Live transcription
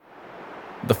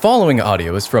The following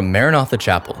audio is from Maranatha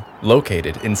Chapel,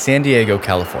 located in San Diego,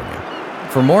 California.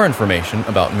 For more information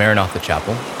about Maranatha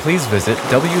Chapel, please visit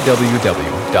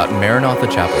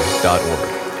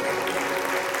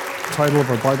www.maranathachapel.org. The title of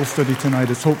our Bible study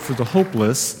tonight is Hope for the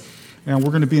Hopeless, and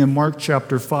we're going to be in Mark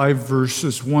chapter 5,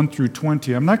 verses 1 through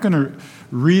 20. I'm not going to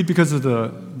read because of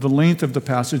the length of the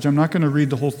passage. I'm not going to read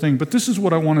the whole thing, but this is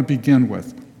what I want to begin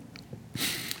with.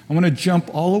 I want to jump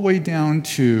all the way down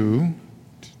to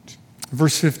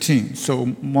verse 15.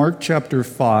 So Mark chapter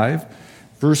 5,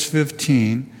 verse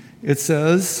 15, it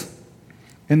says,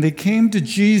 "And they came to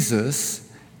Jesus,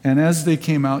 and as they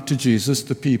came out to Jesus,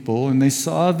 the people, and they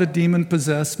saw the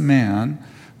demon-possessed man,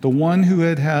 the one who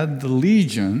had had the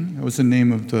legion," that was the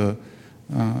name of the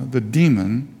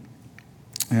demon,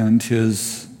 "and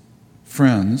his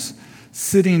friends,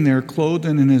 sitting there clothed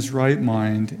and in his right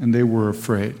mind, and they were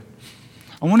afraid."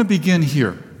 I want to begin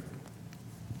here.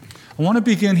 I want to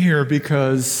begin here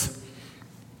because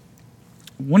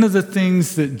one of the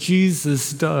things that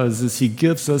Jesus does is he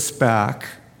gives us back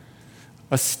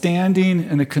a standing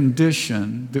and a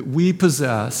condition that we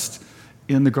possessed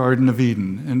in the Garden of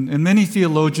Eden. And many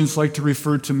theologians like to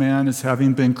refer to man as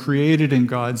having been created in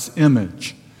God's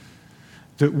image.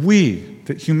 That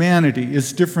humanity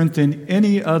is different than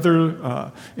any other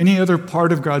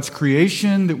part of God's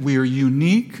creation, that we are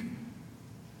unique,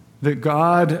 that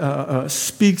God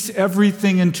speaks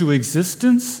everything into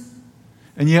existence,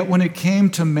 and yet when it came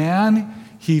to man,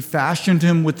 he fashioned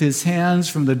him with his hands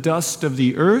from the dust of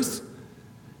the earth,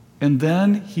 and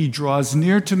then he draws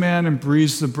near to man and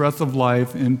breathes the breath of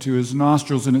life into his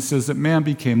nostrils, and it says that man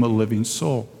became a living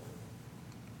soul.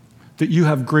 That you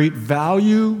have great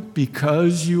value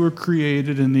because you were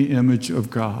created in the image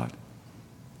of God.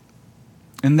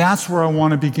 And that's where I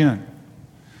want to begin.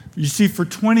 You see, for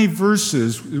 20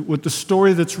 verses, what the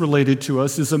story that's related to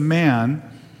us is a man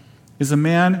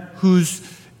whose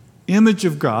image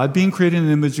of God, being created in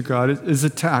the image of God, is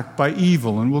attacked by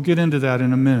evil, and we'll get into that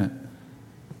in a minute.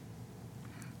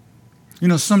 You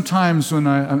know, sometimes when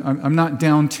I'm not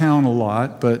downtown a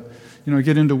lot, but I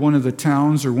get into one of the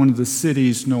towns or one of the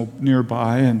cities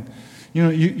nearby, and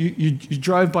you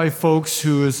drive by folks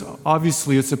who is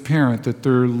obviously it's apparent that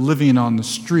they're living on the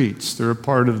streets. They're a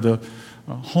part of the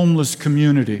homeless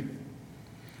community.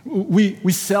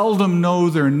 We seldom know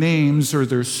their names or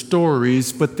their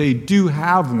stories, but they do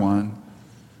have one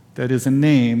that is a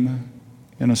name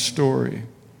and a story.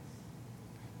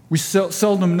 We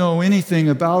seldom know anything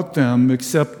about them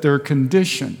except their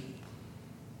condition.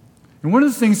 And one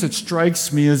of the things that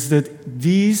strikes me is that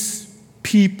these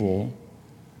people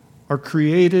are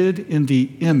created in the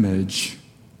image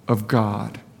of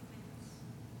God.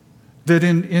 That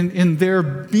in their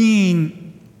being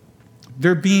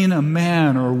a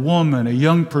man or a woman, a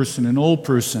young person, an old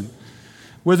person,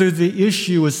 whether the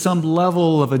issue is some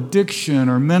level of addiction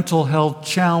or mental health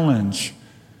challenge,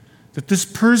 that this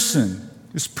person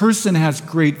has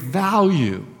great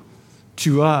value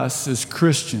to us as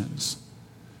Christians.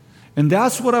 And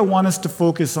that's what I want us to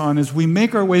focus on as we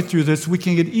make our way through this. We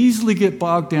can easily get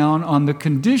bogged down on the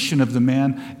condition of the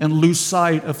man and lose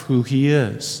sight of who he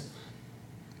is.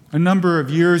 A number of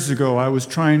years ago, I was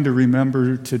trying to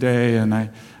remember today, and I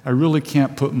really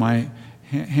can't put my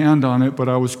hand on it, but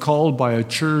I was called by a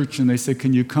church, and they said,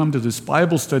 "Can you come to this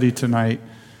Bible study tonight?"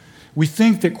 We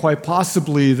think that quite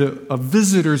possibly a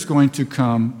visitor is going to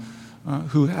come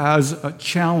who has a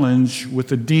challenge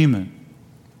with a demon.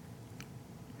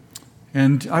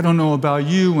 And I don't know about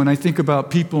you, when I think about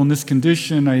people in this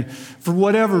condition, for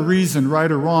whatever reason,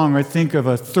 right or wrong, I think of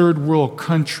a third world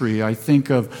country. I think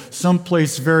of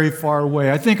someplace very far away.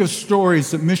 I think of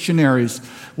stories that missionaries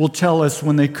will tell us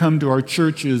when they come to our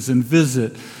churches and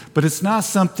visit. But it's not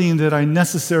something that I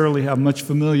necessarily have much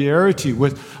familiarity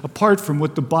with, apart from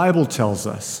what the Bible tells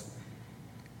us.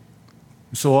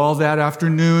 So all that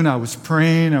afternoon, I was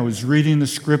praying, I was reading the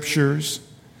scriptures.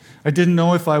 I didn't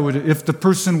know if the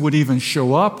person would even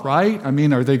show up, right? I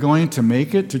mean, are they going to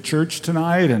make it to church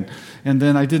tonight? And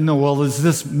then I didn't know, well, is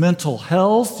this mental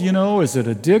health, Is it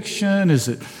addiction? Is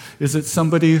it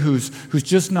somebody who's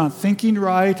just not thinking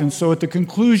right? And so at the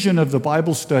conclusion of the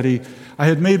Bible study, I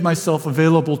had made myself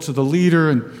available to the leader,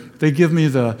 and they give me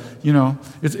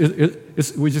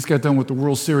we just got done with the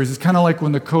World Series. It's kind of like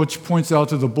when the coach points out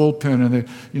to the bullpen,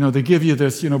 and they give you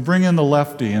this, bring in the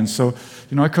lefty. And so,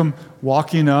 I come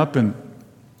walking up, and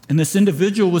this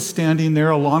individual was standing there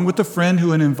along with a friend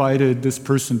who had invited this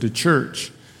person to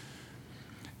church.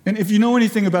 And if you know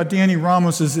anything about Danny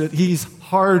Ramos, is that he's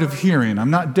hard of hearing. I'm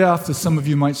not deaf, as some of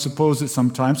you might suppose it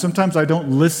sometimes. Sometimes I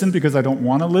don't listen because I don't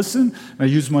want to listen. I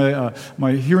use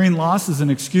my hearing loss as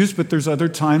an excuse, but there's other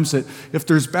times that if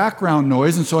there's background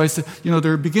noise, and so I said,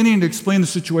 they're beginning to explain the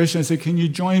situation. I said, can you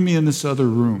join me in this other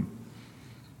room?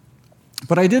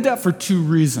 But I did that for two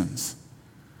reasons.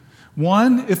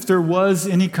 One, if there was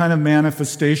any kind of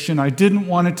manifestation, I didn't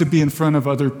want it to be in front of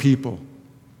other people.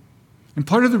 And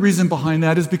part of the reason behind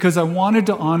that is because I wanted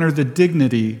to honor the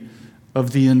dignity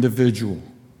of the individual.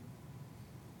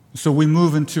 So we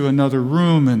move into another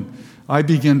room, and I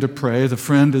begin to pray. The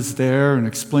friend is there and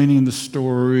explaining the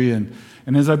story. And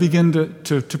as I begin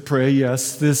to pray,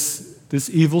 yes, this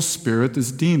evil spirit,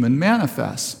 this demon,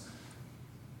 manifests.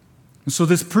 And so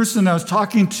this person I was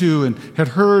talking to and had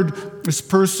heard this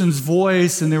person's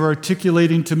voice, and they were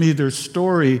articulating to me their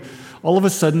story, all of a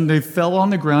sudden they fell on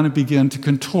the ground and began to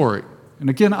contort. And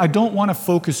again, I don't want to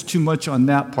focus too much on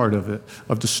that part of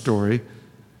the story,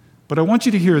 but I want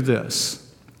you to hear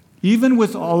this. Even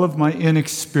with all of my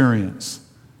inexperience,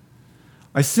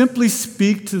 I simply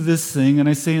speak to this thing and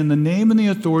I say, in the name and the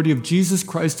authority of Jesus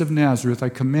Christ of Nazareth, I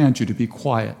command you to be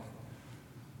quiet.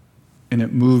 And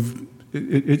it moved,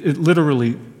 it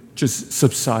literally just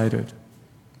subsided.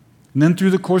 And then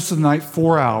through the course of the night,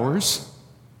 4 hours,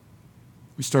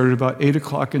 we started about 8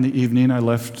 o'clock in the evening. I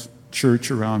left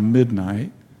church around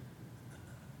midnight.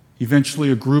 Eventually,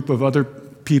 a group of other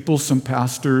people, some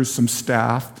pastors, some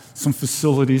staff, some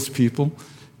facilities people,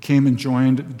 came and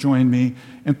joined me.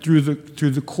 And through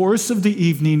the course of the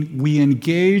evening, we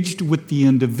engaged with the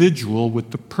individual,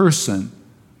 with the person.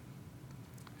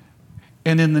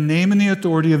 And in the name and the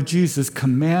authority of Jesus,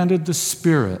 commanded the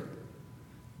spirit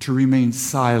to remain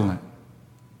silent.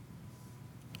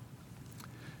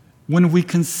 When we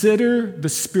consider the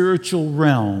spiritual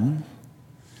realm,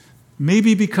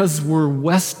 maybe because we're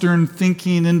Western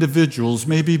thinking individuals,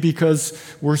 maybe because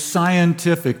we're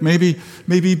scientific, maybe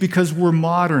because we're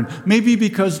modern, maybe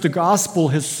because the gospel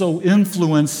has so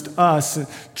influenced us,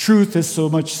 truth has so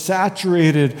much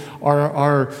saturated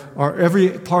our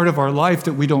every part of our life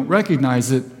that we don't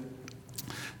recognize it.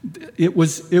 It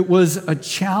was a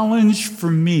challenge for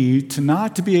me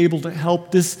not to be able to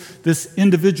help this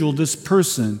individual, this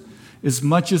person, as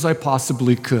much as I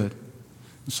possibly could.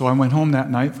 So I went home that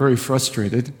night very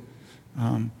frustrated.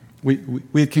 We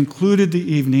had concluded the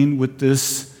evening with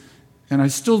this, and I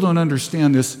still don't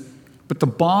understand this, but the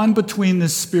bond between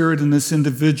this spirit and this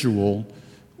individual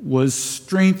was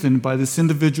strengthened by this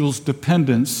individual's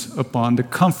dependence upon the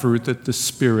comfort that the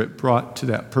spirit brought to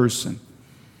that person.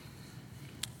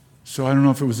 So I don't know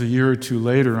if it was a year or two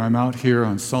later, I'm out here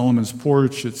on Solomon's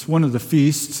porch. It's one of the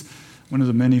feasts, one of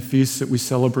the many feasts that we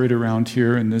celebrate around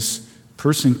here, and this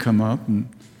person come up, and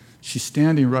she's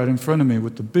standing right in front of me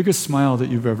with the biggest smile that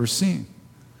you've ever seen.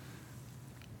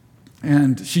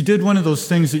 And she did one of those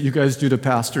things that you guys do to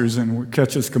pastors and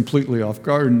catch us completely off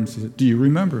guard, and she said, "Do you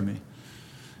remember me?"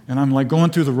 And I'm like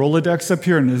going through the Rolodex up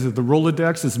here, and the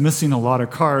Rolodex is missing a lot of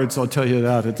cards, I'll tell you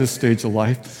that, at this stage of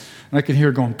life. And I can hear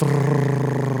her going,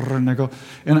 and I go,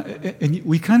 and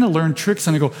we kind of learn tricks,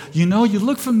 and I go, you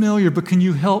look familiar, but can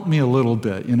you help me a little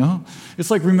bit, It's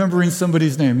like remembering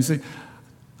somebody's name. You say,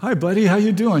 "Hi, buddy, how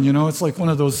you doing?" It's like one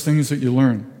of those things that you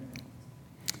learn.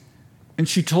 And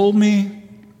she told me,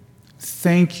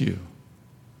 "Thank you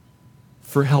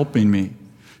for helping me."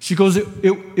 She goes,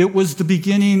 it was the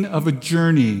beginning of a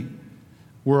journey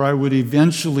where I would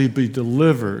eventually be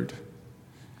delivered.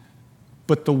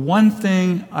 But the one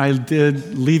thing I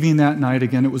did leaving that night,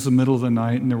 again, it was the middle of the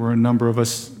night, and there were a number of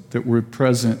us that were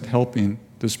present helping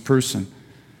this person.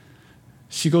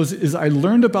 She goes, is I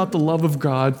learned about the love of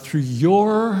God through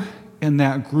your and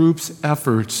that group's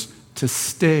efforts to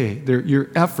stay, your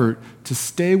effort to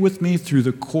stay with me through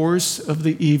the course of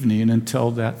the evening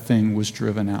until that thing was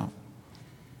driven out.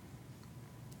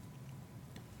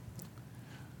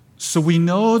 So we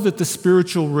know that the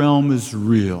spiritual realm is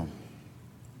real.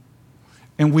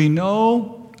 And we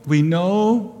know,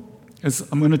 as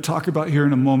I'm going to talk about here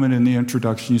in a moment in the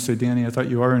introduction, you say, "Danny, I thought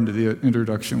you are into the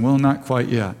introduction." Well, not quite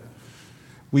yet.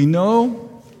 We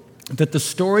know that the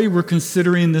story we're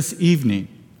considering this evening,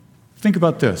 think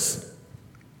about this,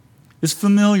 is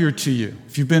familiar to you.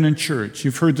 If you've been in church,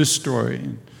 you've heard this story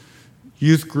in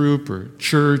youth group or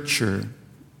church or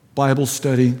Bible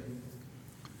study.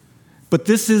 But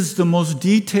this is the most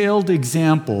detailed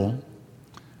example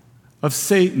of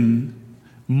Satan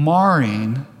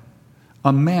marring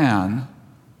a man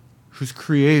who's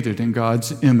created in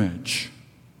God's image.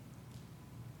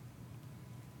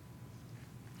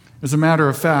 As a matter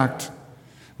of fact,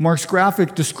 Mark's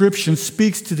graphic description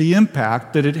speaks to the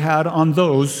impact that it had on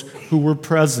those who were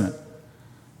present.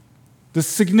 It's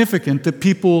significant that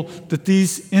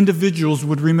these individuals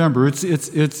would remember. It's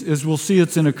as we'll see,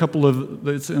 it's in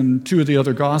two of the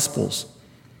other Gospels.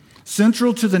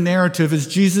 Central to the narrative is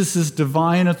Jesus'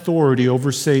 divine authority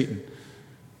over Satan.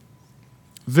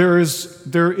 There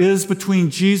is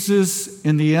between Jesus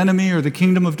and the enemy or the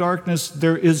kingdom of darkness,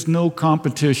 there is no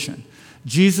competition.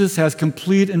 Jesus has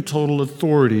complete and total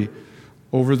authority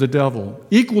over the devil.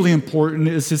 Equally important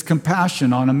is his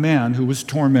compassion on a man who was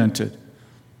tormented.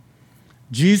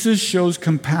 Jesus shows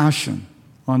compassion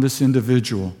on this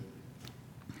individual.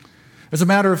 As a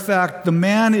matter of fact, the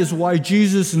man is why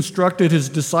Jesus instructed his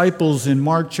disciples in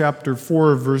Mark chapter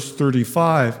 4, verse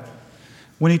 35,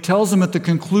 when he tells them at the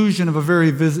conclusion of a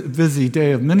very busy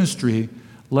day of ministry,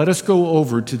 let us go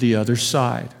over to the other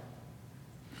side.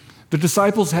 The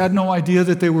disciples had no idea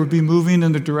that they would be moving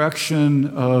in the direction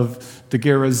of the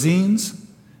Gerasenes,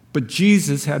 but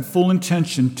Jesus had full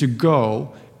intention to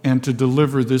go and to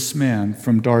deliver this man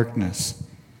from darkness.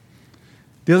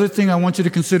 The other thing I want you to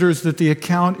consider is that the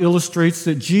account illustrates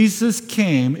that Jesus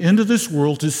came into this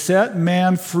world to set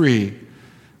man free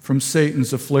from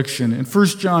Satan's affliction. In 1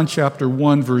 John chapter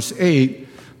 1, verse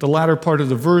 8, the latter part of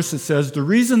the verse, it says, the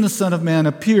reason the Son of Man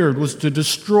appeared was to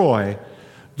destroy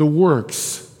the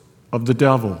works of the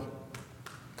devil.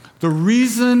 The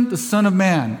reason the Son of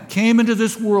Man came into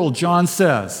this world, John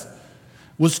says,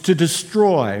 was to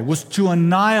destroy, was to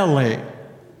annihilate,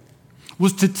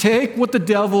 was to take what the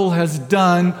devil has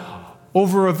done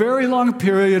over a very long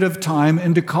period of time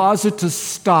and to cause it to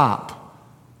stop.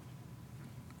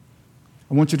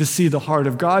 I want you to see the heart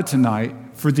of God tonight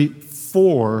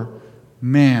for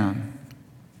man.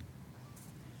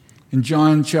 In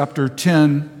John chapter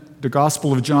 10, the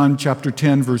Gospel of John chapter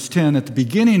 10, verse 10, at the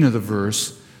beginning of the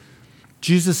verse,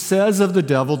 Jesus says of the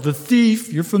devil, the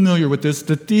thief, you're familiar with this,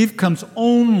 the thief comes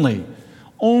only,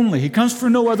 he comes for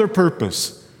no other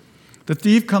purpose. The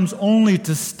thief comes only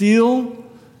to steal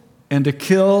and to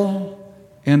kill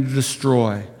and to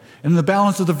destroy. In the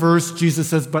balance of the verse, Jesus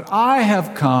says, but I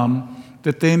have come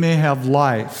that they may have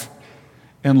life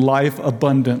and life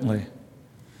abundantly.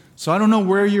 So I don't know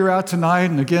where you're at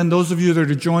tonight, and again, those of you that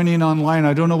are joining online,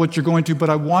 I don't know what you're going to, but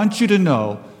I want you to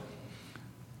know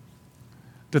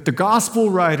that the gospel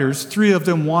writers, three of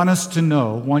them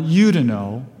want you to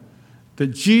know, that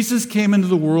Jesus came into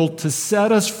the world to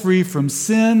set us free from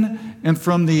sin and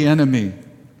from the enemy.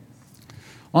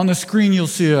 On the screen, you'll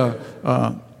see a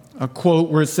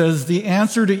quote where it says, the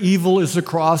answer to evil is the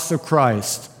cross of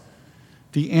Christ.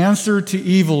 The answer to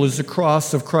evil is the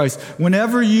cross of Christ.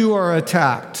 Whenever you are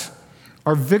attacked,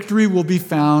 our victory will be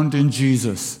found in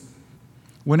Jesus.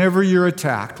 Whenever you're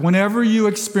attacked, whenever you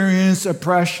experience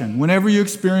oppression, whenever you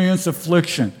experience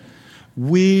affliction,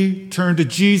 we turn to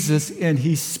Jesus and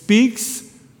he speaks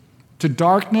to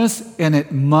darkness and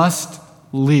it must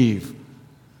leave.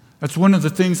 That's one of the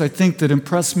things I think that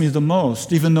impressed me the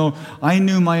most, even though I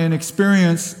knew my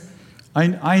inexperience,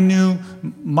 I knew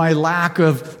my lack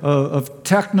of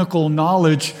technical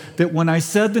knowledge, that when I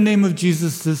said the name of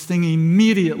Jesus, this thing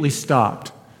immediately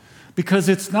stopped. Because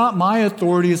it's not my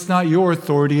authority, it's not your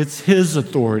authority, it's his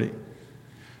authority.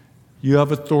 You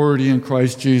have authority in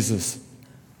Christ Jesus.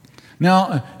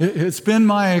 Now, it's been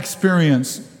my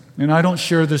experience, and I don't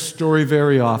share this story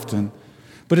very often,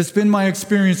 but it's been my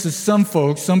experience that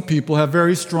some people have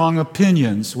very strong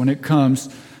opinions when it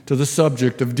comes to the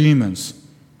subject of demons.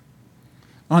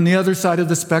 On the other side of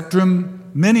the spectrum,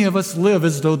 many of us live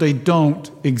as though they don't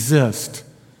exist.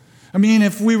 I mean,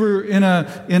 if we were in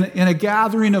a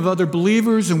gathering of other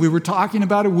believers and we were talking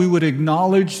about it, we would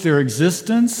acknowledge their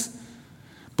existence,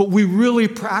 but we really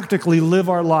practically live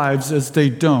our lives as they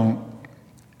don't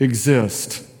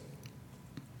exist.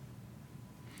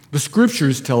 The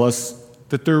scriptures tell us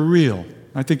that they're real.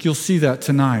 I think you'll see that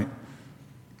tonight.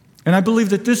 And I believe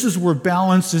that this is where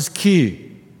balance is key.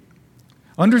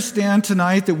 Understand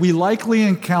tonight that we likely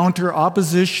encounter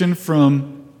opposition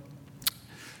from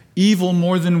evil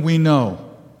more than we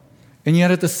know. And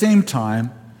yet at the same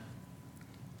time,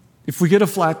 if we get a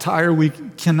flat tire, we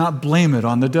cannot blame it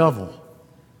on the devil.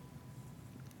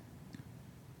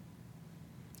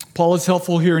 Paul is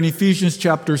helpful here in Ephesians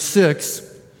chapter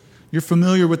 6. You're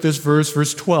familiar with this verse,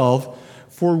 verse 12.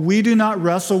 For we do not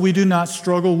wrestle, we do not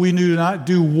struggle, we do not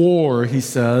do war, he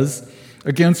says,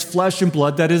 against flesh and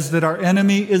blood. That is, that our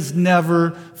enemy is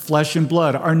never flesh and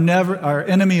blood. Our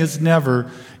enemy is never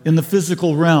in the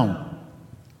physical realm.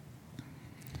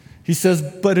 He says,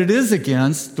 but it is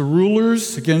against the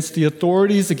rulers, against the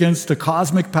authorities, against the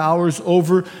cosmic powers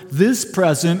over this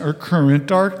present or current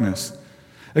darkness,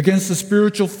 against the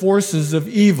spiritual forces of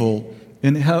evil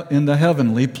in the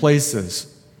heavenly places.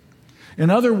 In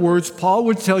other words, Paul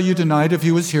would tell you tonight if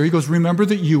he was here, he goes, remember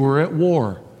that you were at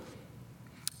war.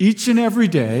 Each and every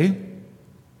day,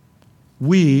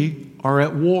 we are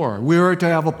at war. We are to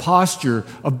have a posture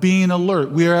of being alert.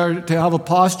 We are to have a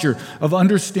posture of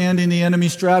understanding the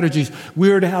enemy's strategies.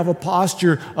 We are to have a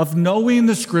posture of knowing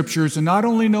the Scriptures, and not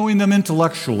only knowing them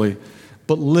intellectually,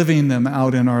 but living them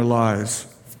out in our lives.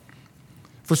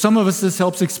 For some of us, this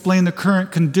helps explain the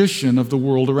current condition of the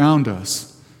world around us.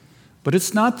 But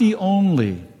it's not the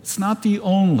only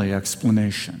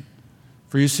explanation.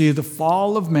 For you see, the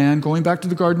fall of man, going back to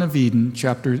the Garden of Eden,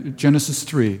 Genesis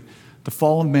 3, the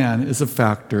fall of man is a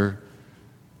factor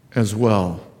as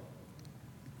well.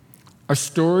 Our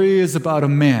story is about a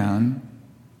man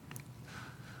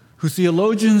who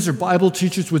theologians or Bible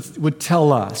teachers would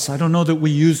tell us. I don't know that we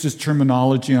use this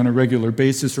terminology on a regular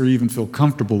basis or even feel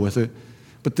comfortable with it,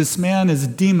 but this man is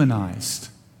demonized.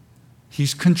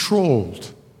 He's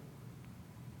controlled.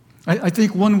 I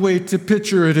think one way to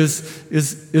picture it is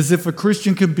if a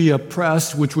Christian could be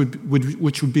oppressed, which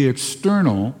would be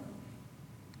external.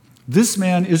 This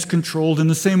man is controlled in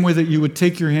the same way that you would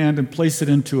take your hand and place it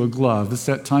into a glove. It's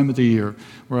that time of the year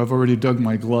where I've already dug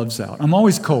my gloves out. I'm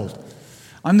always cold.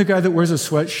 I'm the guy that wears a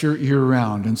sweatshirt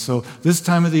year-round, and so this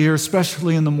time of the year,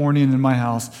 especially in the morning in my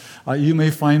house, you may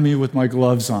find me with my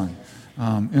gloves on.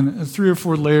 And 3 or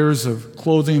 4 layers of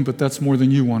clothing, but that's more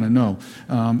than you want to know,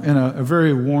 and a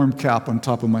very warm cap on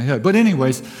top of my head. But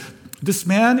anyways, this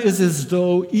man is as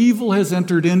though evil has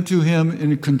entered into him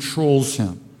and it controls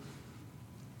him.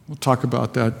 We'll talk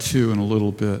about that too in a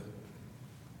little bit.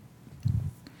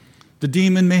 The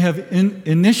demon may have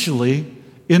initially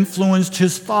influenced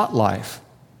his thought life,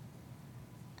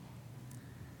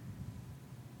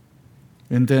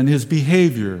 and then his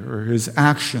behavior or his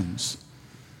actions,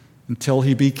 until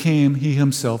he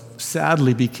himself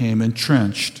sadly became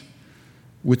entrenched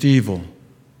with evil.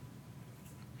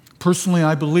 Personally,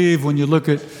 I believe when you look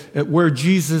at where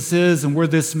Jesus is and where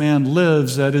this man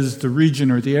lives, that is the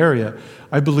region or the area,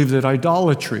 I believe that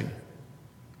idolatry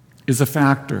is a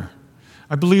factor.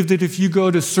 I believe that if you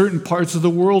go to certain parts of the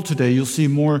world today, you'll see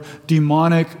more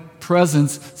demonic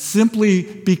presence simply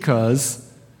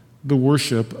because the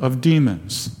worship of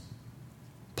demons.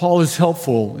 Paul is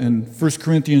helpful in 1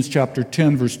 Corinthians chapter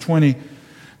 10, verse 20.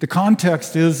 The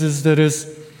context is that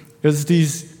as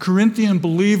these Corinthian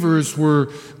believers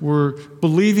were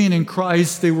believing in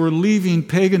Christ, they were leaving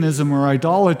paganism or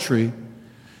idolatry,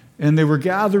 and they were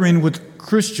gathering with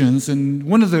Christians. And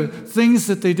one of the things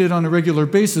that they did on a regular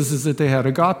basis is that they had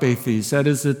agape feasts. That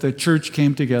is, that the church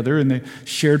came together and they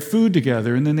shared food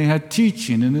together, and then they had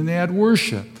teaching, and then they had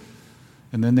worship,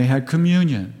 and then they had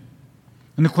communion.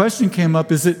 And the question came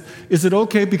up, is it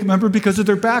okay, remember, because of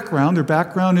their background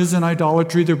is in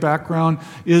idolatry, their background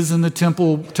is in the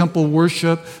temple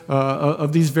worship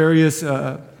of these various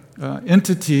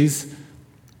entities,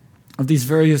 of these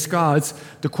various gods.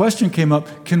 The question came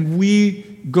up, can we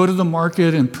go to the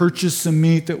market and purchase some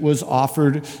meat that was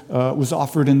offered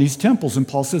in these temples? And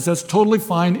Paul says that's totally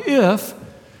fine if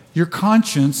your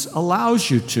conscience allows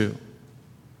you to.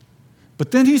 But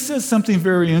then he says something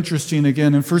very interesting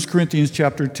again in 1 Corinthians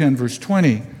chapter 10, verse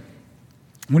 20,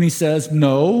 when he says,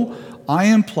 no, I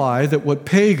imply that what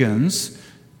pagans,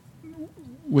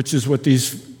 which is what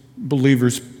these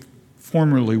believers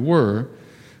formerly were,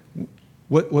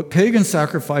 what pagan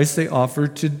sacrifice they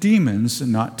offered to demons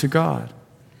and not to God.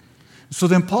 So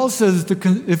then Paul says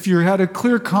if you had a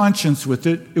clear conscience with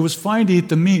it, it was fine to eat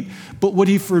the meat. But what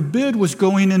he forbid was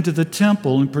going into the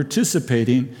temple and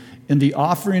participating in the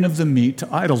offering of the meat to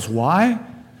idols. Why?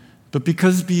 But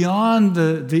because beyond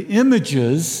the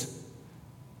images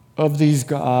of these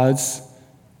gods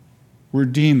were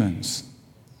demons.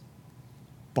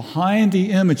 Behind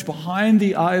the image, behind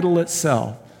the idol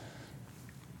itself,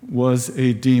 was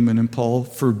a demon. And Paul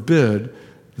forbid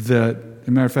that. As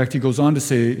a matter of fact, he goes on to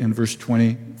say in verse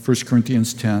 20, 1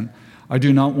 Corinthians 10, I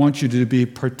do not want you to be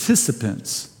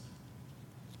participants.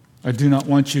 I do not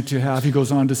want you to have, he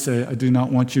goes on to say, I do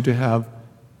not want you to have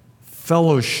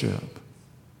fellowship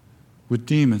with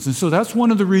demons. And so that's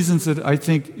one of the reasons that I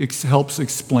think it helps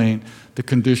explain the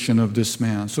condition of this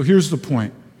man. So here's the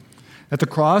point. At the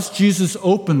cross, Jesus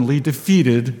openly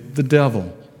defeated the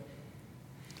devil.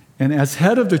 And as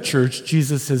head of the church,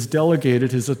 Jesus has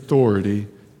delegated his authority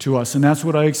to us. And that's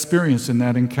what I experienced in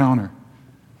that encounter.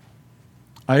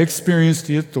 I experienced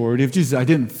the authority of Jesus. I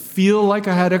didn't feel like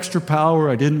I had extra power.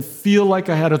 I didn't feel like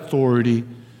I had authority.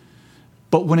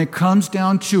 But when it comes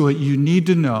down to it, you need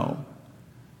to know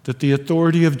that the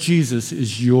authority of Jesus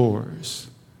is yours.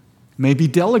 It may be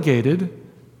delegated,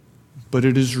 but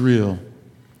it is real.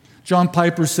 John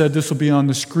Piper said, this will be on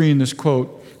the screen, this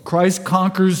quote, "Christ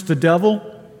conquers the devil.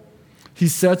 He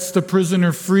sets the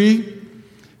prisoner free.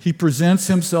 He presents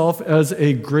himself as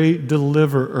a great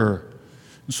deliverer."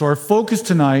 And so our focus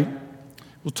tonight,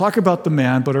 we'll talk about the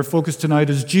man, but our focus tonight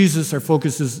is Jesus. Our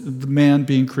focus is the man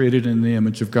being created in the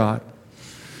image of God.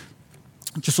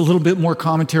 Just a little bit more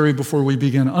commentary before we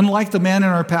begin. Unlike the man in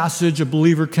our passage, a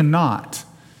believer cannot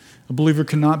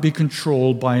be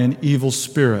controlled by an evil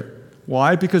spirit.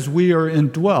 Why? Because we are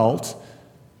indwelt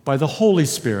by the Holy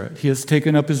Spirit. He has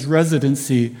taken up his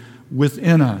residency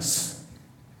within us.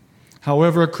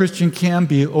 However, a Christian can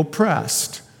be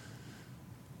oppressed.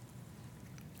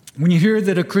 When you hear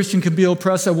that a Christian can be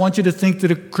oppressed, I want you to think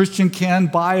that a Christian can,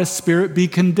 by a spirit, be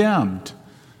condemned.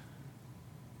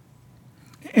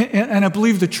 And I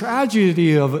believe the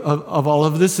tragedy of all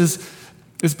of this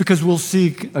is because we'll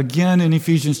see again in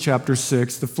Ephesians chapter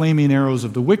 6, the flaming arrows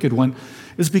of the wicked one,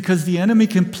 is because the enemy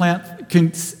can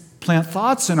plant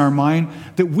thoughts in our mind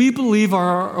that we believe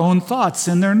are our own thoughts,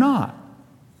 and they're not,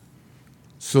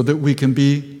 so that we can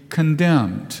be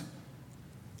condemned.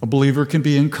 A believer can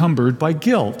be encumbered by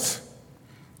guilt,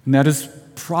 and that is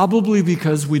probably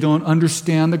because we don't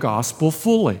understand the gospel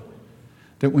fully.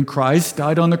 That when Christ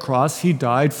died on the cross, he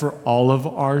died for all of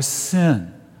our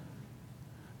sin.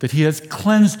 That he has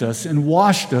cleansed us and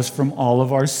washed us from all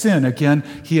of our sin. Again,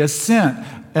 he has sent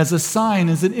as a sign,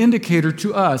 as an indicator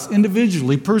to us,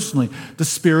 individually, personally, the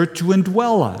Spirit to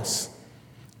indwell us.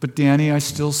 But Danny, I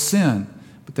still sin.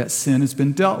 But that sin has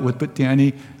been dealt with. But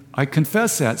Danny, I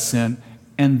confess that sin.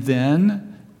 And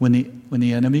then, when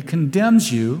the enemy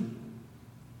condemns you,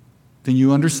 then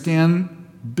you understand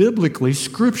biblically,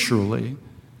 scripturally,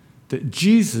 that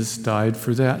Jesus died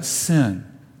for that sin.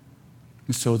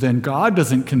 And so then God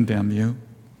doesn't condemn you.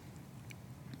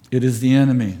 It is the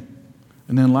enemy.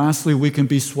 And then lastly, we can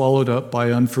be swallowed up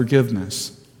by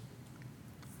unforgiveness.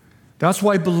 That's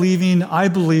why I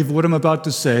believe what I'm about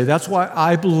to say, that's why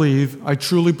I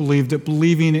truly believe that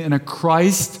believing in a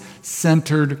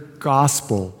Christ-centered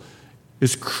gospel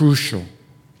is crucial.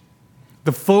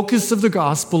 The focus of the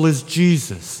gospel is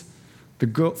Jesus.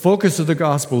 The focus of the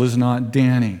gospel is not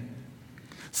Danny.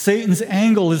 Satan's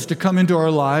angle is to come into our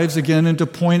lives again and to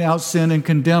point out sin and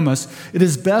condemn us. It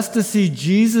is best to see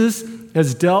Jesus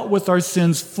has dealt with our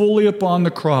sins fully upon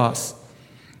the cross.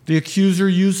 The accuser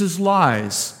uses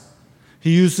lies.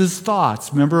 He uses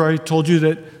thoughts. Remember, I told you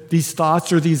that these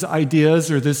thoughts or these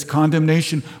ideas or this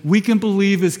condemnation we can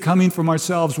believe is coming from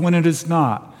ourselves when it is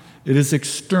not. It is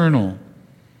external.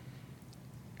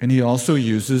 And he also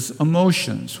uses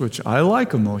emotions, which I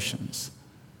like emotions.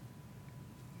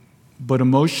 But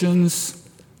emotions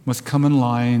must come in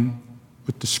line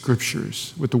with the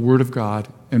Scriptures, with the Word of God,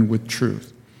 and with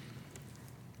truth.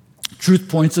 Truth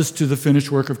points us to the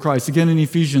finished work of Christ. Again, in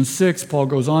Ephesians 6, Paul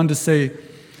goes on to say,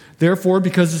 "Therefore,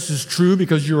 because this is true,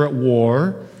 because you're at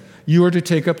war, you are to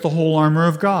take up the whole armor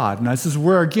of God." And this is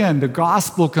where, again, the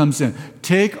gospel comes in.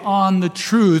 Take on the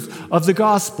truth of the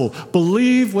gospel.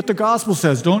 Believe what the gospel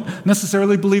says. Don't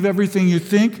necessarily believe everything you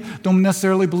think. Don't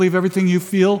necessarily believe everything you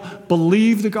feel.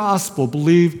 Believe the gospel.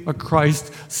 Believe a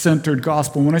Christ-centered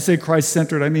gospel. When I say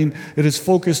Christ-centered, I mean it is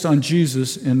focused on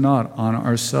Jesus and not on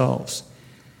ourselves.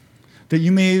 That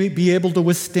you may be able to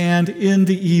withstand in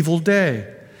the evil day.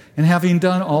 And having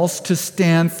done all, to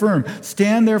stand firm.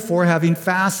 Stand therefore, having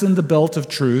fastened the belt of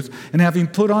truth, and having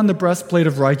put on the breastplate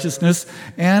of righteousness,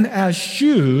 and as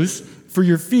shoes for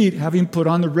your feet, having put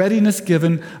on the readiness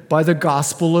given by the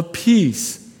gospel of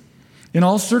peace. In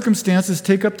all circumstances,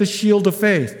 take up the shield of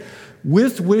faith,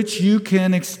 with which you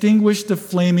can extinguish the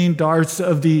flaming darts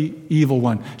of the evil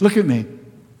one. Look at me.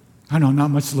 I know,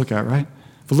 not much to look at, right?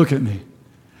 But look at me.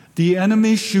 The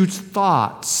enemy shoots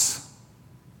thoughts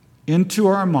into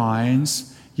our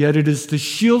minds, yet it is the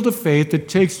shield of faith that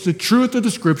takes the truth of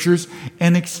the Scriptures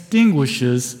and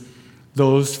extinguishes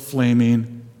those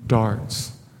flaming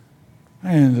darts.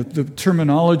 And the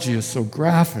terminology is so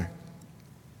graphic.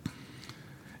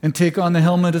 And take on the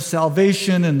helmet of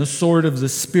salvation and the sword of the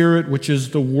Spirit, which is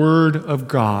the Word of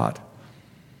God.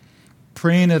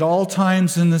 Praying at all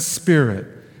times in the Spirit,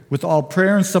 with all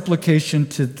prayer and supplication,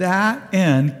 to that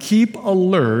end keep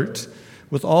alert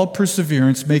with all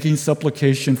perseverance, making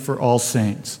supplication for all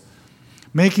saints.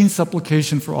 Making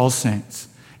supplication for all saints.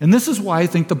 And this is why I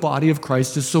think the body of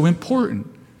Christ is so important.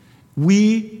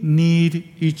 We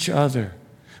need each other.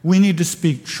 We need to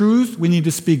speak truth. We need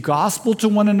to speak gospel to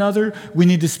one another. We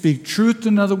need to speak truth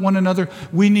to one another.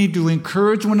 We need to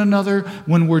encourage one another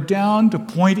when we're down, to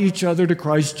point each other to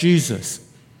Christ Jesus.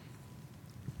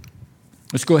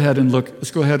 Let's go ahead and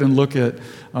look at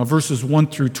verses 1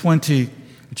 through 20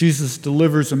 Jesus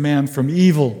delivers a man from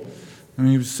evil. Let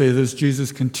me say this,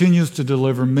 Jesus continues to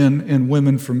deliver men and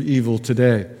women from evil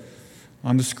today.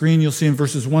 On the screen, you'll see in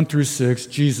verses 1 through 6,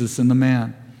 Jesus and the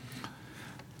man.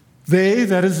 They,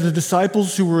 that is the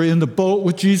disciples who were in the boat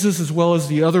with Jesus, as well as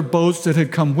the other boats that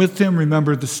had come with him.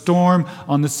 Remember, the storm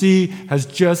on the sea has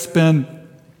just been,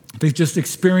 they've just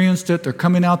experienced it. They're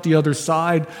coming out the other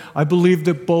side. I believe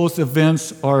that both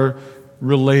events are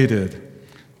related.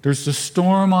 There's the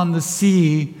storm on the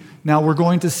sea. Now we're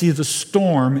going to see the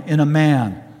storm in a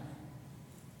man.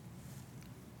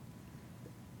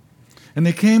 And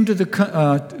they came to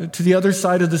the other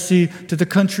side of the sea, to the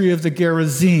country of the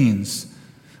Gerasenes.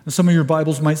 Some of your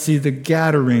Bibles might see the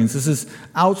Gadarenes. This is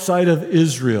outside of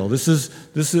Israel. This is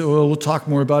we'll talk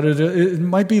more about it. It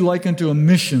might be likened to a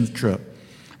mission trip.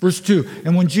 Verse 2,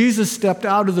 and when Jesus stepped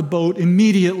out of the boat,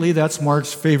 immediately, that's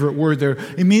Mark's favorite word there,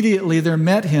 immediately there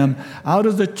met him out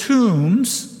of the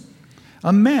tombs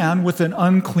a man with an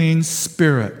unclean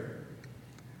spirit.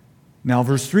 Now,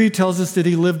 verse 3 tells us that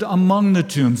he lived among the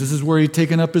tombs. This is where he'd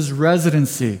taken up his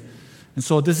residency. And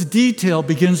so this detail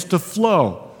begins to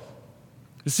flow.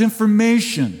 This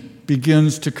information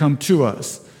begins to come to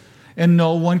us. And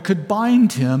no one could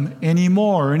bind him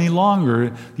anymore, any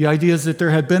longer. The idea is that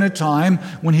there had been a time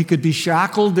when he could be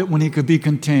shackled, when he could be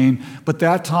contained, but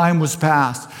that time was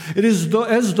past. It is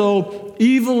as though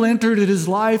evil entered into his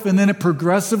life, and then it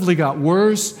progressively got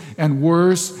worse and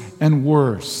worse and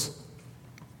worse.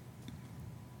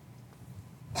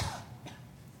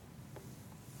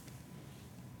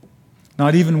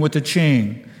 Not even with a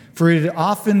chain. For he had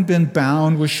often been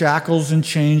bound with shackles and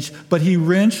chains, but he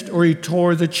wrenched or he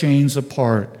tore the chains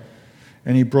apart,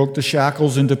 and he broke the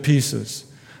shackles into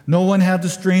pieces. No one had the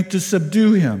strength to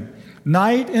subdue him.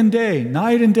 Night and day.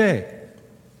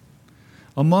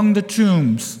 Among the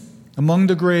tombs, among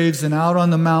the graves, and out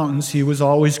on the mountains, he was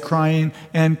always crying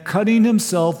and cutting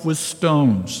himself with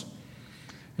stones.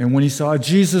 And when he saw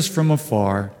Jesus from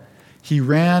afar, he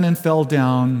ran and fell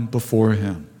down before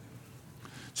him.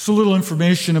 Just a little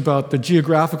information about the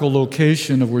geographical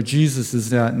location of where Jesus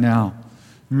is at now.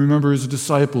 And remember, his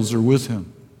disciples are with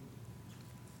him.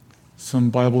 Some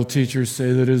Bible teachers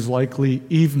say that it is likely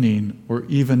evening or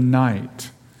even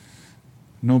night.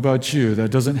 I don't know about you,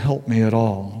 that doesn't help me at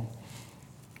all.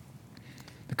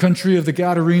 The country of the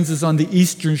Gadarenes is on the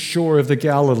eastern shore of the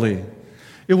Galilee.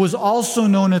 It was also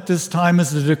known at this time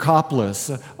as the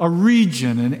Decapolis, a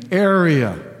region, an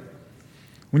area.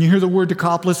 When you hear the word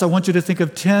Decapolis, I want you to think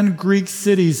of 10 Greek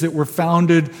cities that were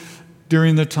founded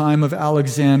during the time of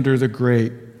Alexander the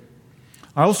Great.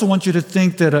 I also want you to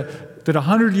think that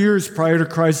 100 years prior to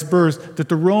Christ's birth, that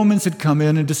the Romans had come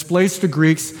in and displaced the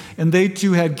Greeks, and they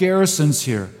too had garrisons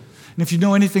here. And if you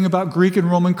know anything about Greek and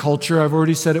Roman culture, I've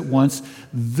already said it once,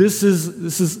 this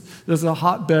is a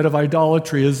hotbed of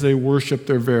idolatry as they worship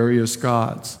their various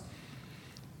gods.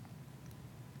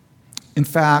 In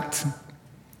fact,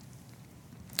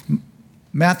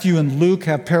 Matthew and Luke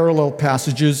have parallel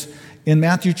passages. In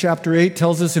Matthew chapter 8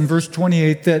 tells us in verse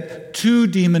 28 that 2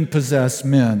 demon-possessed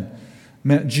men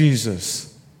met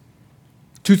Jesus.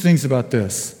 2 things about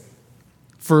this.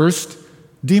 First,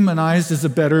 demonized is a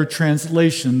better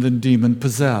translation than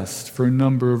demon-possessed for a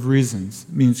number of reasons.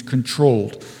 It means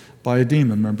controlled by a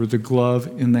demon. Remember the glove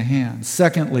in the hand.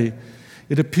 Secondly,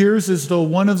 it appears as though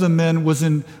one of the men was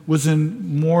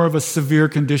in more of a severe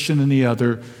condition than the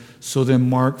other. So then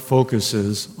Mark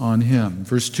focuses on him.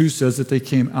 Verse 2 says that they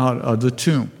came out of the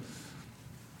tomb.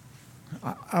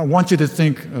 I want you to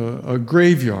think a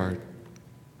graveyard.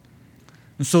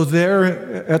 And so there,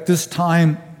 at this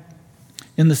time,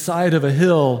 in the side of a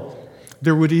hill,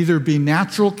 there would either be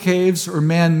natural caves or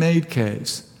man-made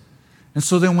caves. And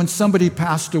so then when somebody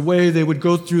passed away, they would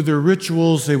go through their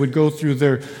rituals, they would go through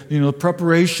their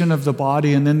preparation of the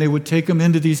body, and then they would take them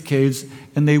into these caves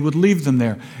and they would leave them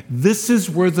there. This is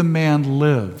where the man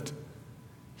lived.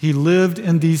 He lived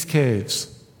in these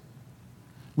caves.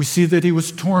 We see that he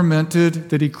was tormented,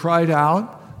 that he cried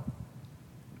out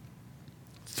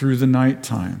through the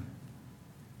nighttime.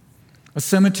 A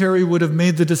cemetery would have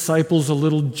made the disciples a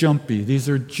little jumpy. These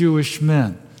are Jewish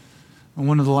men. And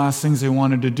one of the last things they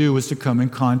wanted to do was to come in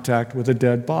contact with a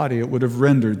dead body. It would have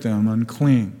rendered them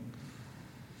unclean.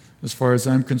 As far as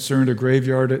I'm concerned, a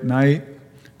graveyard at night,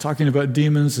 talking about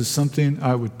demons is something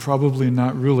I would probably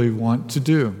not really want to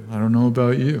do. I don't know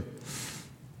about you.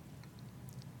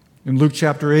 In Luke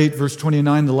chapter 8, verse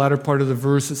 29, the latter part of the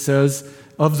verse, it says,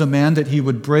 of the man that he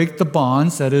would break the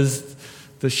bonds, that is,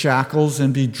 the shackles,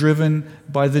 and be driven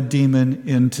by the demon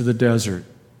into the desert.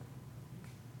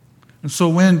 And so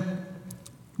when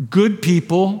good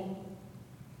people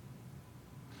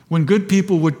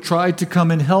would try to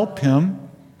come and help him,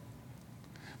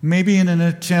 maybe in an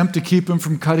attempt to keep him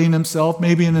from cutting himself,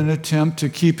 maybe in an attempt to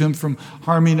keep him from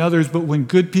harming others. But when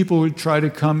good people would try to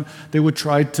come, they would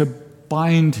try to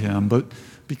bind him. But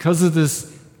because of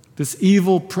this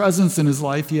evil presence in his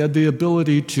life, he had the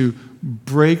ability to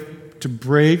break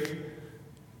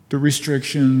the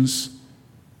restrictions,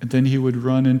 and then he would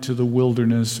run into the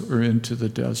wilderness or into the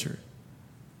desert.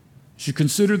 As you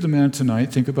consider the man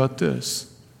tonight, think about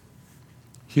this.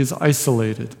 He is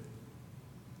isolated.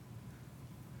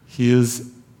 He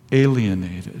is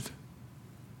alienated.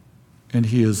 And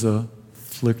he is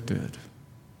afflicted.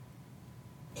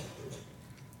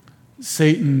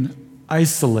 Satan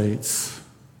isolates.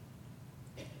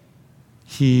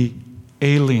 He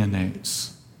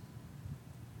alienates.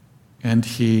 And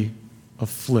he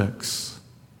afflicts.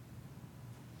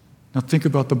 Now think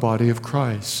about the body of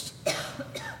Christ.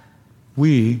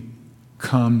 We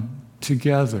come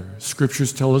together.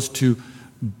 Scriptures tell us to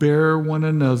bear one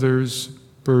another's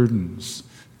burdens,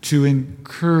 to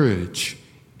encourage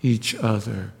each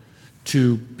other,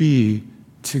 to be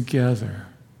together.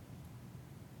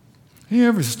 You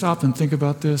ever stop and think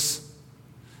about this?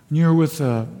 When you're with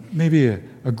maybe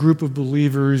a group of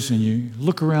believers and you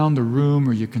look around the room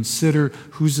or you consider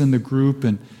who's in the group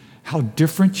and how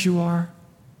different you are?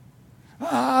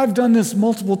 I've done this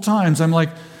multiple times. I'm like,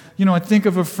 I think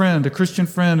of a friend, a Christian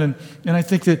friend, and I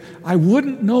think that I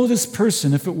wouldn't know this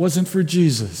person if it wasn't for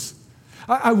Jesus.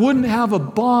 I wouldn't have a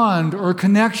bond or a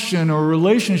connection or a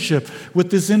relationship with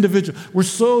this individual. We're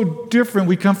so different.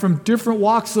 We come from different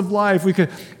walks of life.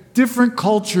 Different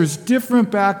cultures,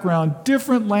 different background,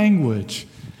 different language.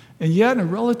 And yet, in a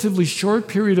relatively short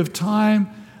period of time,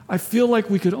 I feel like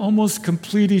we could almost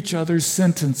complete each other's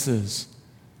sentences.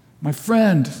 My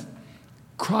friend,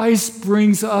 Christ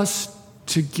brings us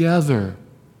together.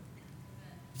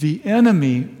 The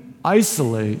enemy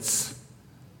isolates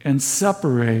and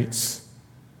separates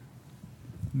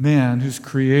man who's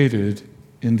created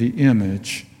in the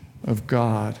image of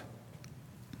God.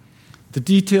 The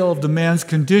detail of the man's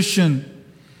condition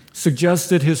suggests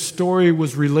that his story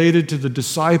was related to the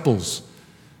disciples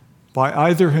by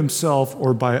either himself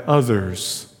or by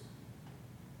others.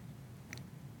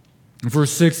 In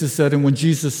verse 6 it said, and when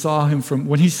he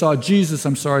saw Jesus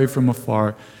from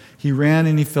afar, he ran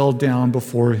and he fell down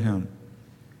before him.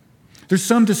 There's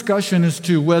some discussion as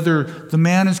to whether the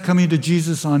man is coming to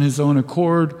Jesus on his own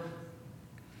accord,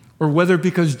 or whether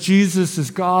because Jesus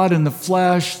is God in the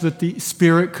flesh that the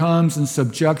Spirit comes and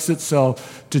subjects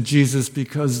itself to Jesus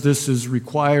because this is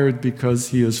required, because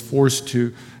he is forced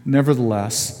to.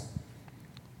 Nevertheless,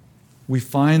 we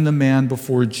find the man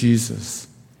before Jesus.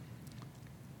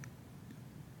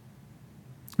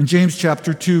 In James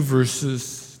chapter 2,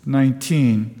 verses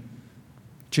 19,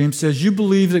 James says, you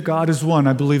believe that God is one.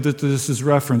 I believe that this is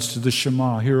reference to the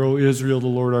Shema. Hear, O Israel, the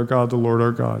Lord our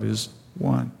God is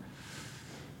one.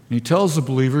 And he tells the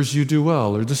believers, you do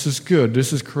well, or this is good,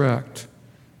 this is correct.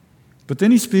 But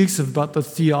then he speaks about the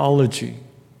theology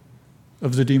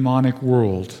of the demonic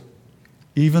world.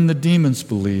 Even the demons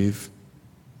believe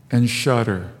and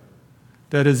shudder.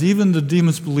 That is, even the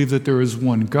demons believe that there is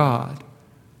one God.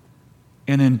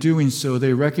 And in doing so,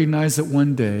 they recognize that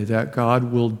one day that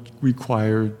God will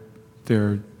require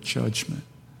their judgment.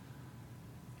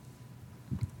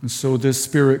 And so this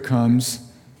Spirit comes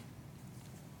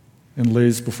and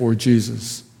lays before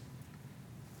Jesus.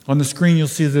 On the screen, you'll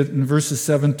see that in verses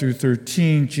 7 through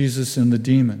 13, Jesus and the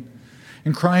demon.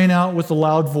 And crying out with a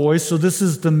loud voice, so this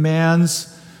is the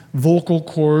man's vocal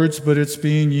cords, but it's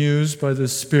being used by the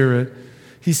Spirit.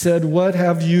 He said, what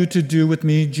have you to do with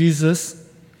me, Jesus,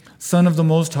 Son of the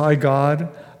Most High God?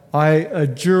 I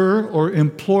adjure or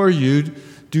implore you,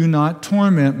 do not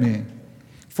torment me.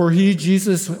 For he,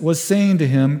 Jesus, was saying to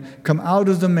him, come out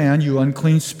of the man, you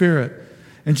unclean spirit.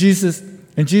 And Jesus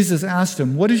asked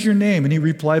him, what is your name? And he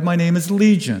replied, my name is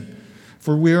Legion,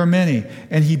 for we are many.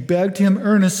 And he begged him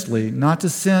earnestly not to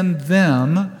send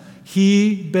them.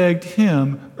 He begged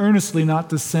him earnestly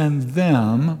not to send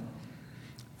them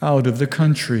out of the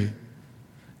country.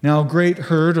 Now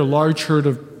a large herd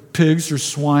of pigs or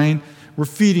swine were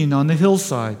feeding on the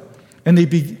hillside. And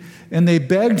they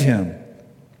begged him,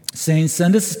 saying,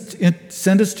 send us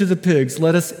to the pigs,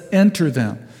 let us enter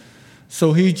them.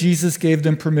 So he, Jesus, gave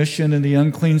them permission, and the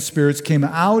unclean spirits came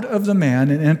out of the man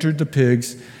and entered the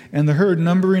pigs. And the herd,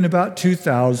 numbering about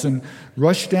 2,000,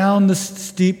 rushed down the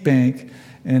steep bank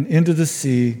and into the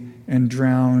sea and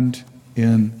drowned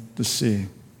in the sea.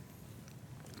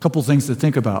 A couple things to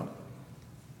think about.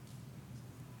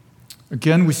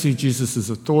 Again, we see Jesus'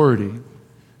 authority,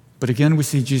 but again, we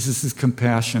see Jesus'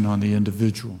 compassion on the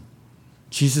individual.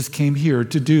 Jesus came here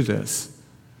to do this,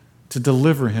 to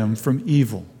deliver him from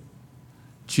evil.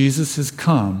 Jesus has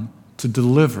come to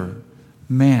deliver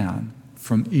man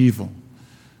from evil.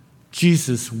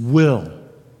 Jesus will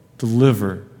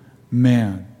deliver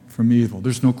man from evil.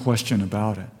 There's no question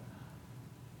about it.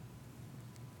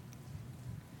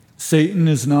 Satan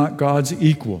is not God's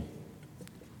equal.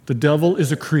 The devil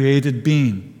is a created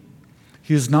being.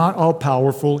 He is not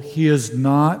all-powerful. He is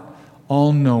not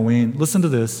all-knowing. Listen to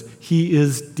this. He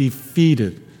is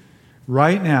defeated.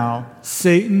 Right now,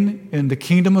 Satan in the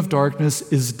kingdom of darkness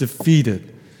is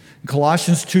defeated.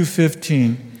 Colossians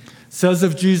 2:15 says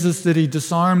of Jesus that he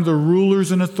disarmed the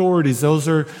rulers and authorities. Those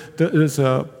are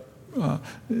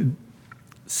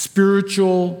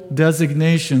spiritual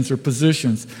designations or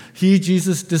positions. He,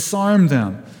 Jesus, disarmed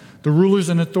them, the rulers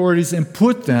and authorities, and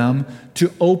put them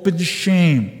to open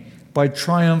shame by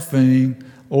triumphing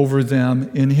over them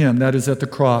in him. That is at the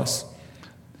cross.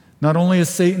 Not only is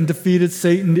Satan defeated,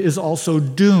 Satan is also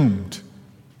doomed.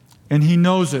 And he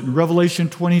knows it. In Revelation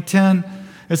 20:10,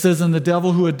 it says, "And the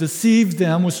devil who had deceived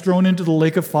them was thrown into the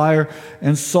lake of fire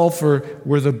and sulfur,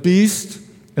 where the beast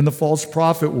and the false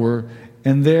prophet were,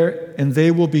 and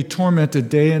they will be tormented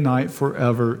day and night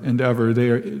forever and ever."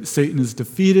 Satan is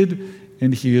defeated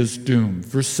and he is doomed.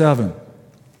 Verse 7,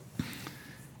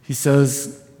 he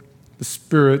says,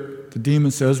 the demon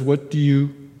says,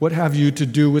 what have you to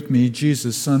do with me,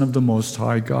 Jesus, Son of the Most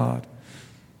High God?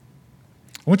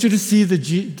 I want you to see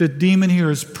the demon here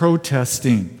is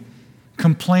protesting,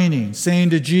 complaining,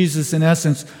 saying to Jesus, in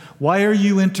essence, why are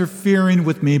you interfering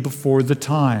with me before the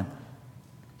time?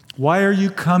 Why are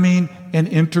you coming and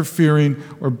interfering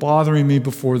or bothering me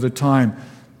before the time?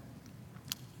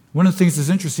 One of the things that's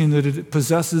interesting that it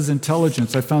possesses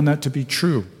intelligence. I found that to be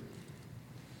true.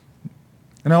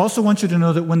 And I also want you to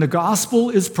know that when the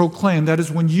gospel is proclaimed, that is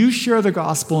when you share the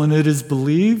gospel and it is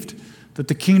believed, that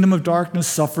the kingdom of darkness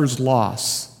suffers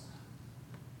loss.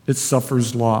 It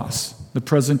suffers loss. The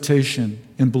presentation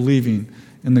and believing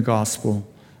in the gospel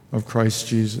of Christ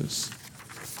Jesus.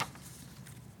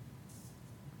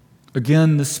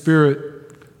 Again,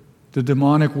 the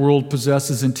demonic world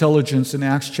possesses intelligence. In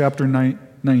Acts chapter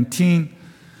 19,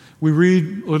 we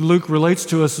read, Luke relates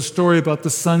to us a story about the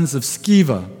sons of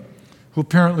Sceva, who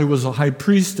apparently was a high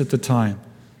priest at the time.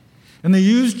 And they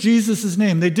used Jesus'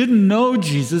 name. They didn't know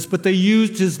Jesus, but they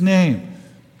used his name.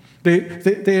 They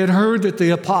had heard that the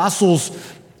apostles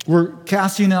were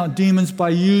casting out demons by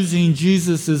using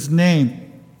Jesus'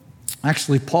 name.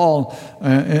 Actually, Paul,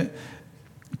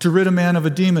 to rid a man of a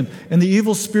demon. And the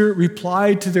evil spirit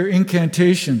replied to their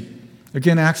incantation.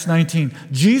 Again, Acts 19.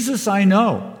 Jesus I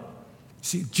know.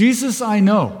 See, Jesus I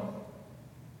know.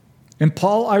 And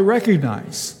Paul I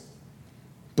recognize.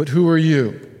 But who are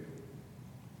you?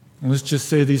 And let's just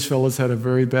say these fellows had a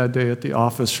very bad day at the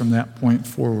office from that point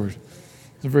forward.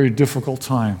 It's a very difficult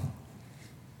time.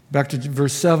 Back to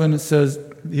verse 7, it says,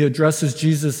 he addresses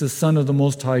Jesus as Son of the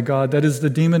Most High God. That is, the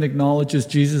demon acknowledges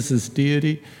Jesus'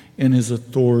 deity and his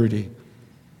authority.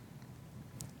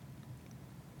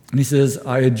 And he says,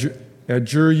 I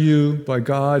adjure you by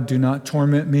God, do not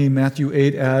torment me. Matthew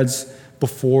 8 adds,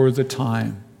 before the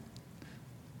time.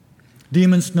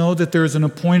 Demons know that there is an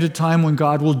appointed time when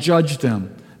God will judge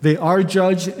them. They are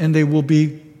judged and they will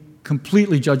be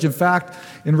completely judged. In fact,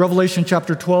 in Revelation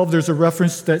chapter 12, there's a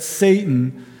reference that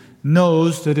Satan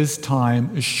knows that his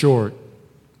time is short.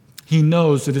 He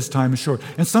knows that his time is short.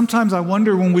 And sometimes I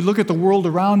wonder when we look at the world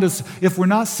around us if we're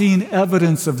not seeing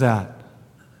evidence of that.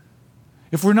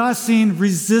 If we're not seeing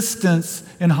resistance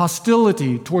and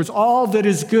hostility towards all that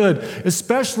is good,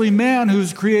 especially man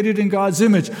who's created in God's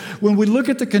image, when we look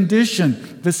at the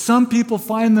condition that some people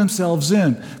find themselves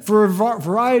in for a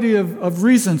variety of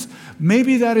reasons,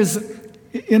 maybe that is,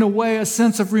 in a way, a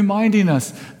sense of reminding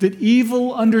us that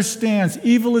evil understands,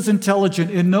 evil is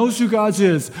intelligent, it knows who God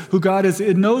is,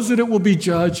 it knows that it will be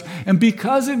judged, and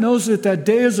because it knows that that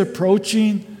day is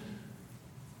approaching,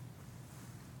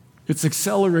 it's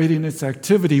accelerating its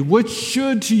activity, which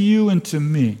should to you and to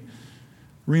me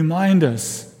remind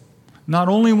us, not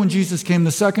only when Jesus came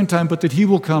the second time, but that he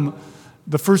will come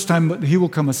the first time, but he will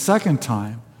come a second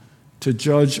time to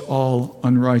judge all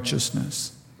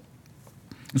unrighteousness.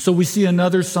 And so we see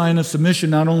another sign of submission.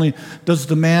 Not only does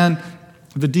the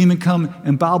demon come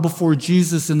and bow before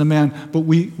Jesus and the man, but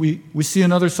we see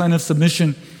another sign of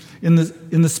submission in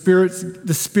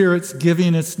the Spirit's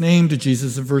giving its name to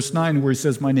Jesus in verse 9, where he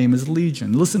says, my name is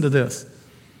Legion. Listen to this.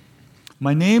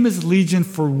 My name is Legion,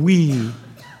 for we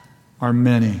are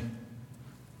many,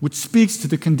 which speaks to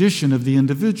the condition of the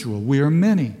individual. We are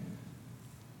many.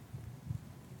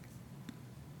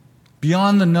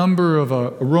 Beyond the number of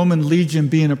a Roman legion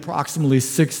being approximately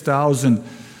 6,000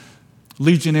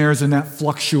 legionnaires, and that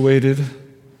fluctuated,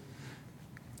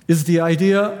 is the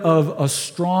idea of a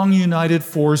strong, united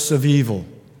force of evil,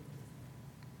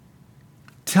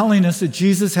 telling us that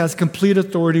Jesus has complete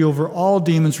authority over all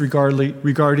demons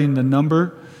regarding the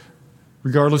number,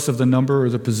 regardless of the number or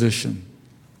the position.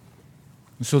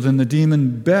 So then the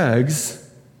demon begs,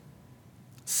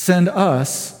 send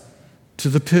us to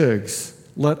the pigs.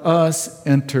 Let us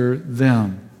enter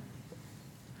them.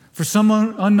 For some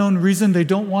unknown reason, they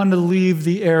don't want to leave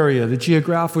the area,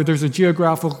 there's a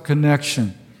geographical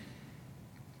connection.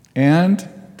 And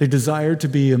they desire to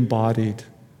be embodied,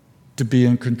 to be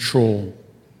in control.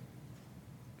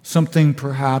 Something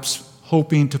perhaps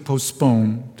hoping to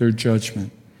postpone their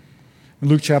judgment. In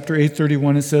Luke chapter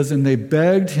 8:31, it says, and they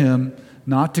begged him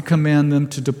not to command them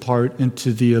to depart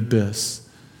into the abyss.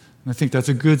 And I think that's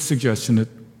a good suggestion that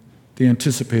the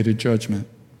anticipated judgment.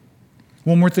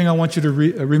 One more thing I want you to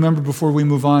remember before we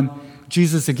move on.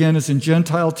 Jesus, again, is in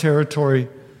Gentile territory.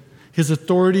 His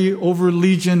authority over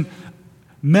Legion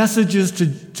messages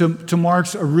to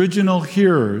Mark's original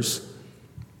hearers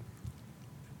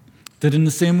that in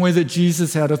the same way that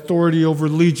Jesus had authority over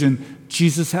Legion,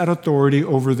 Jesus had authority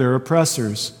over their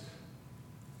oppressors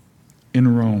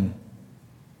in Rome.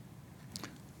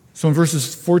 So in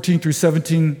verses 14 through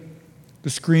 17,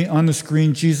 on the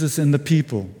screen, Jesus and the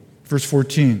people. Verse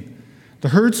 14. The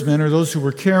herdsmen, or those who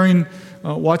were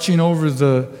watching over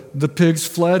the pigs,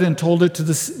 fled and told it to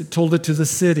the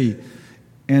city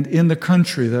and in the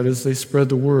country. That is, they spread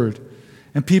the word.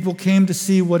 And people came to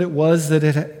see what it was that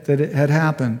it had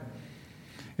happened.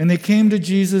 And they came to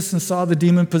Jesus and saw the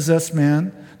demon-possessed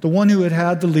man, the one who had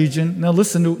had the legion. Now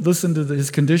listen to his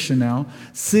condition now.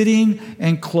 Sitting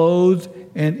and clothed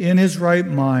and in his right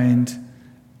mind,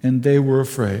 and they were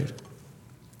afraid.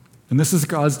 And this is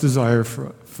God's desire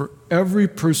for every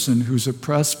person who's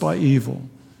oppressed by evil,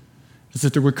 is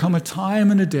that there would come a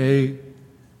time and a day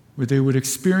where they would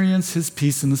experience his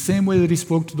peace in the same way that he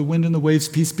spoke to the wind and the waves,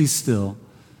 peace be still,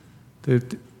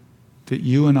 that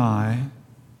you and I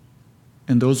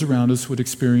and those around us would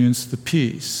experience the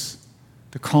peace,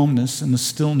 the calmness and the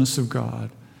stillness of God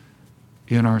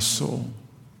in our soul.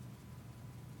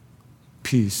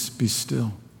 Peace be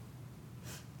still.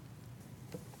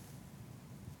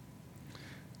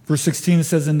 Verse 16, it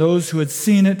says, and those who had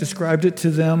seen it described it to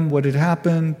them, what had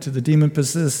happened to the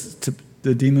demon-possessed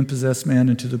man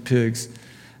and to the pigs.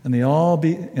 And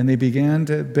they began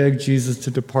to beg Jesus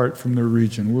to depart from their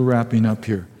region. We're wrapping up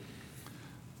here.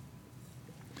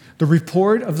 The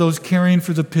report of those caring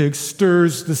for the pigs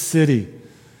stirs the city.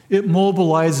 It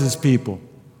mobilizes people.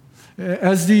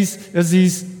 As these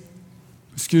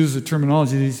excuse the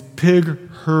terminology, these pig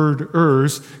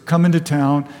herders come into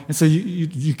town and say,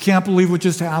 you can't believe what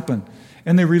just happened.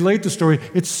 And they relate the story.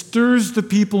 It stirs the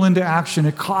people into action.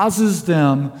 It causes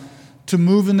them to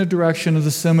move in the direction of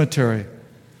the cemetery.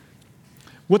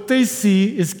 What they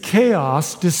see is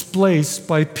chaos displaced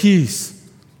by peace.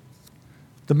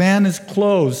 The man is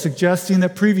clothed, suggesting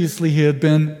that previously he had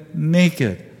been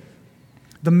naked.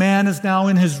 The man is now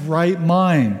in his right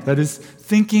mind, that is,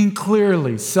 thinking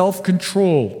clearly,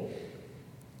 self-controlled.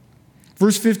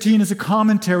 Verse 15 is a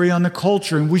commentary on the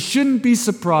culture, and we shouldn't be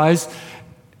surprised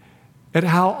at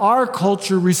how our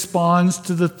culture responds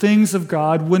to the things of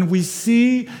God when we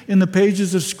see in the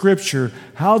pages of Scripture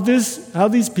how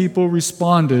these people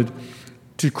responded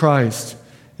to Christ.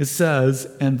 It says,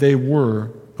 and they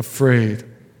were afraid.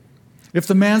 If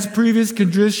the man's previous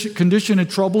condition had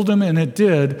troubled him, and it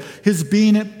did, his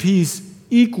being at peace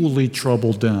equally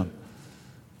troubled them.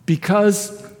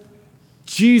 Because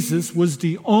Jesus was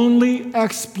the only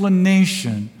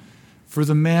explanation for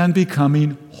the man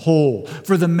becoming whole,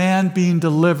 for the man being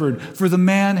delivered, for the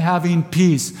man having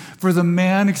peace, for the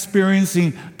man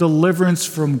experiencing deliverance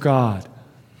from God.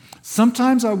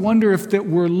 Sometimes I wonder if that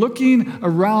we're looking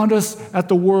around us at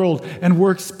the world and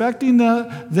we're expecting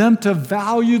them to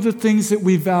value the things that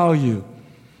we value.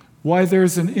 Why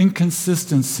there's an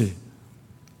inconsistency.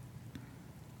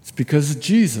 It's because of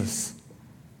Jesus.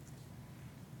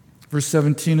 Verse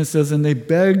 17, it says, and they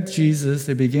begged Jesus,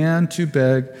 they began to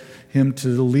beg him to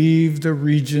leave the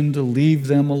region, to leave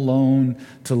them alone,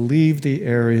 to leave the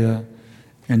area,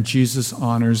 and Jesus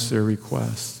honors their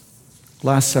request.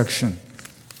 Last section.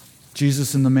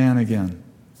 Jesus and the man again,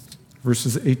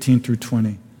 verses 18 through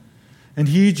 20. And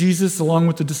he, Jesus, along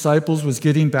with the disciples, was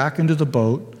getting back into the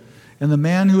boat, and the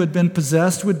man who had been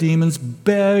possessed with demons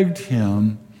begged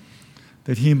him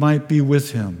that he might be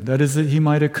with him. That is, that he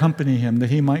might accompany him,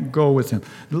 that he might go with him.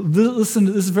 Listen,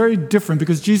 this is very different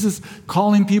because Jesus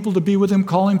calling people to be with him,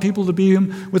 calling people to be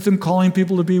with him, calling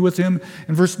people to be with him.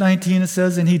 In verse 19 it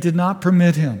says, and he did not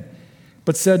permit him,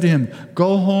 but said to him,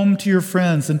 go home to your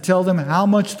friends and tell them how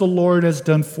much the Lord has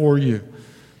done for you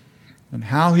and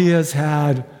how he has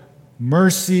had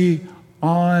mercy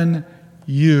on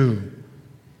you.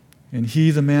 And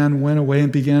he, the man, went away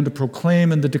and began to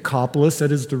proclaim in the Decapolis,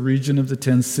 that is the region of the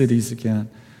 10 cities again,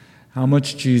 how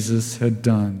much Jesus had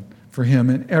done for him,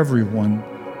 and everyone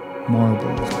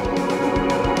marveled.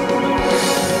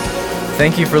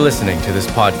 Thank you for listening to this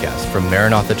podcast from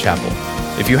Maranatha Chapel.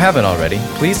 If you haven't already,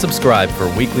 please subscribe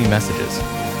for weekly messages.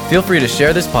 Feel free to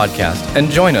share this podcast and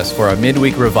join us for our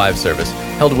midweek Revive service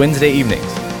held Wednesday evenings.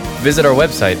 Visit our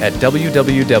website at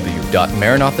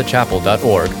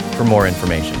www.maranathachapel.org for more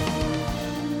information.